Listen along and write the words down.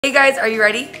Hey guys, are you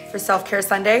ready for Self-Care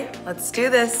Sunday? Let's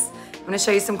do this. I'm gonna show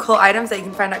you some cool items that you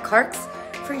can find at Clark's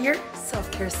for your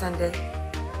Self-Care Sunday.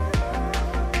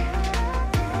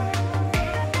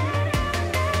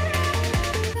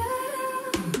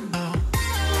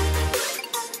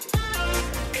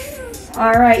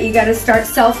 All right, you gotta start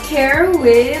self-care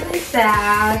with a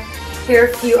bath. Here are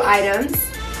a few items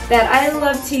that I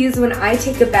love to use when I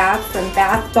take a bath, from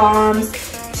bath bombs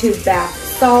to bath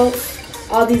salts.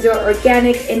 All these are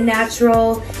organic and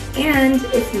natural, and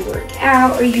if you work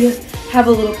out or you have a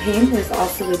little pain, there's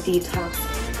also a detox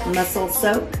muscle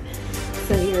soak.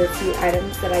 So here are a few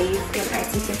items that I use when I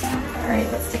take a bath. All right,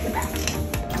 let's take a bath.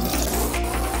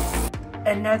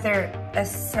 Another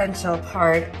essential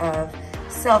part of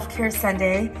Self-Care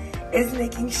Sunday is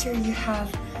making sure you have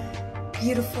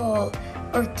beautiful,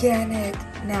 organic,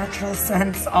 natural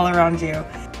scents all around you.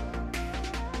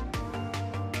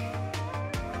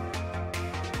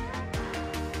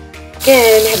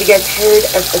 Again, have you guys heard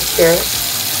of Assura?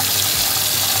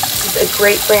 This is a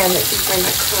great brand that you can find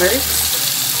at Clark's.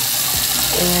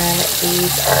 And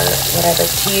these are what I like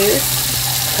to use.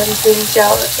 Cleansing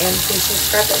gel and facial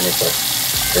scrub, and this is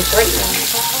for brightening.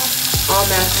 All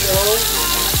natural,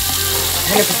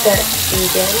 100%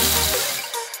 vegan.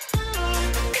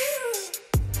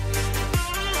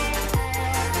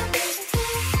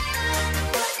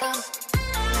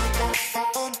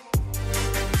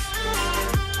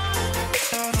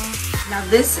 Now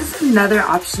this is another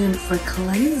option for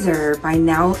cleanser by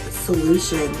Now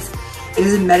Solutions. It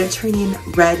is a Mediterranean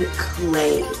red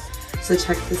clay. So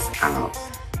check this out.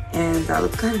 And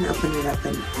let's go ahead and open it up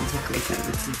and take a look at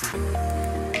what's inside.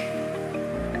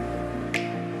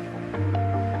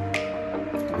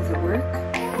 Does it work?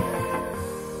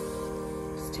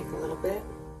 Just take a little bit.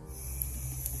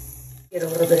 Get a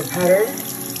little bit of powder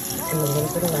and a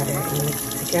little bit of water and mix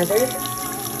it together.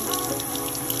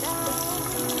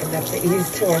 And that's what you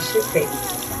use to wash your face.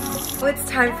 So it's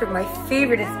time for my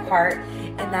favoriteest part,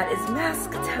 and that is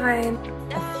mask time.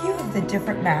 A few of the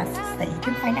different masks that you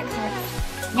can find at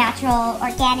Clark's. Natural,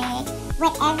 organic,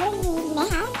 whatever you need, they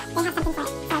have something for it.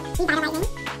 So revitalizing.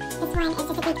 This one is just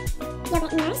a big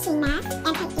yogurt nourishing mask,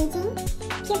 anti-aging,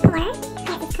 pure pore,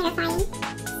 it's clarifying,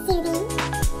 soothing,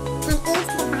 and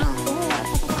age-defying.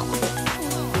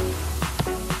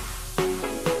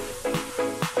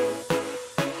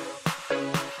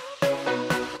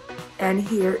 And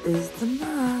here is the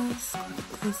mask. Look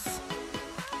at this.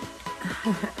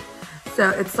 So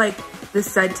it's like, the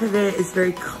scent of it is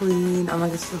very clean. Oh my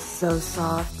gosh, it feels so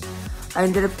soft. I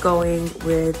ended up going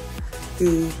with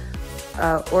the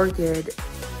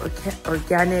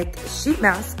organic sheet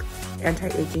mask,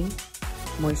 anti-aging,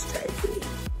 moisturizing.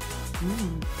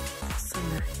 So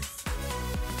nice.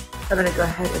 I'm gonna go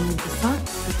ahead and leave this on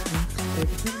for 20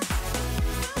 to 30 minutes.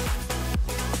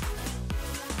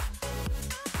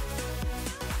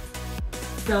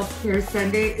 Self-Care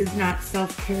Sunday is not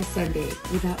Self-Care Sunday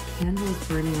without candles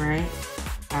burning, right?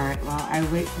 All right, while I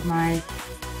wait for my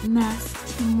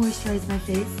mask to moisturize my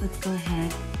face, let's go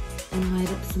ahead and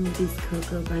light up some of these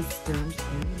Cocoa by Stone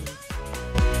candles.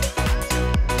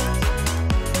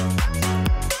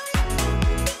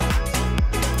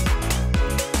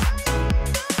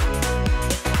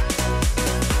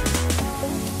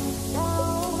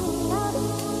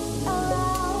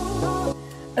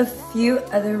 A few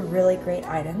other really great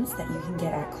items that you can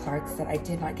get at Clark's that I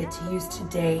did not get to use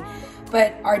today,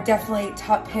 but are definitely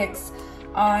top picks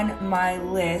on my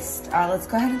list. Let's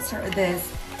go ahead and start with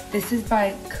this. This is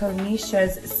by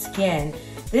Konisha's Skin.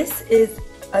 This is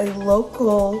a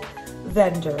local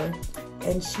vendor,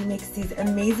 and she makes these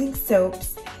amazing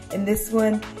soaps, and this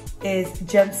one is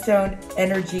gemstone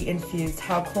energy infused.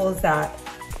 How cool is that?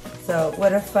 So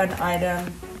what a fun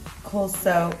item. Cool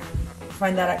soap.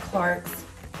 Find that at Clark's.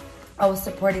 Always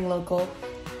supporting local.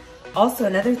 Also,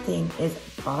 another thing is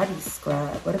body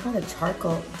scrub. What about a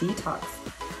charcoal detox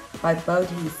by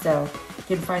Bodhi? So you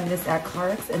can find this at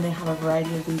Clark's, and they have a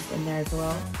variety of these in there as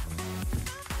well.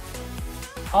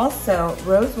 Also,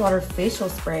 rose water facial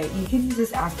spray. You can use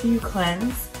this after you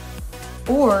cleanse,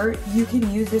 or you can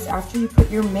use this after you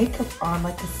put your makeup on,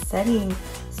 like a setting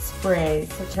spray.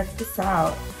 So check this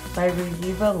out, by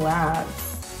Reviva Labs.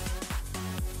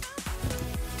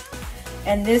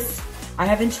 And this I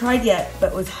haven't tried yet,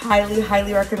 but was highly,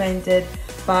 highly recommended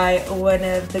by one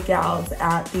of the gals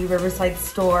at the Riverside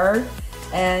store.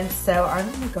 And so I'm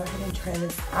gonna go ahead and try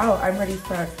this out. I'm ready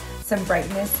for some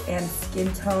brightness and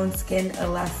skin tone, skin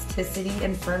elasticity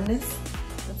and firmness.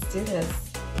 Let's do this.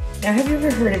 Now, have you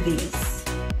ever heard of these?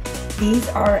 These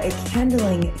are a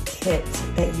candling kit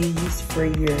that you use for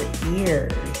your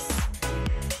ears.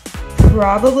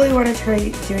 probably want to try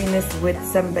doing this with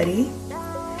somebody.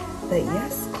 But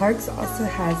yes, Clark's also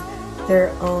has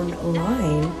their own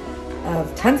line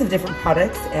of tons of different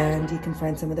products, and you can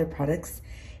find some of their products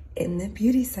in the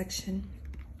beauty section.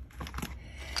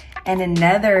 And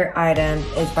another item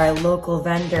is by a local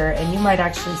vendor, and you might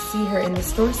actually see her in the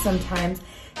store sometimes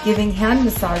giving hand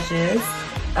massages.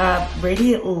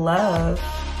 Radiant Love.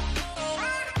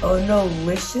 Oh no,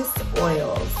 Licious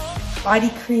Oils.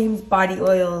 Body creams, body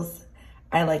oils.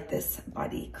 I like this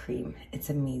body cream. It's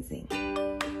amazing.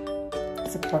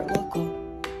 Support local.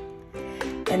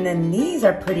 And then these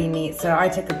are pretty neat. So I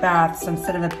took a bath, so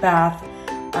instead of a bath,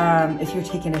 if you're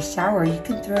taking a shower, you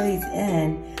can throw these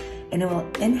in and it will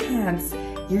enhance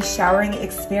your showering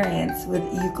experience with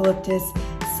eucalyptus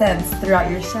scents throughout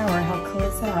your shower. How cool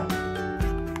is that?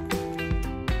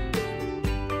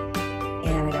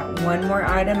 And I got one more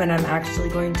item, and I'm actually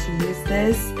going to use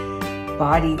this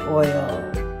body oil.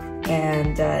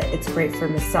 And it's great for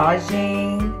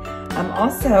massaging.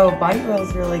 Also, body oil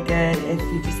is really good if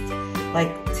you just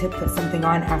like to put something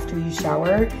on after you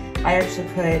shower. I actually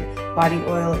put body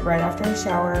oil right after I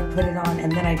shower, put it on,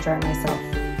 and then I dry myself.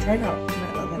 Try it out, you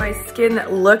might love it. My skin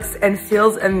looks and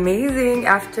feels amazing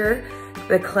after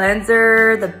the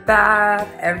cleanser, the bath,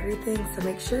 everything. So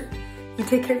make sure you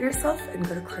take care of yourself and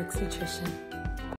go to Clark's Nutrition.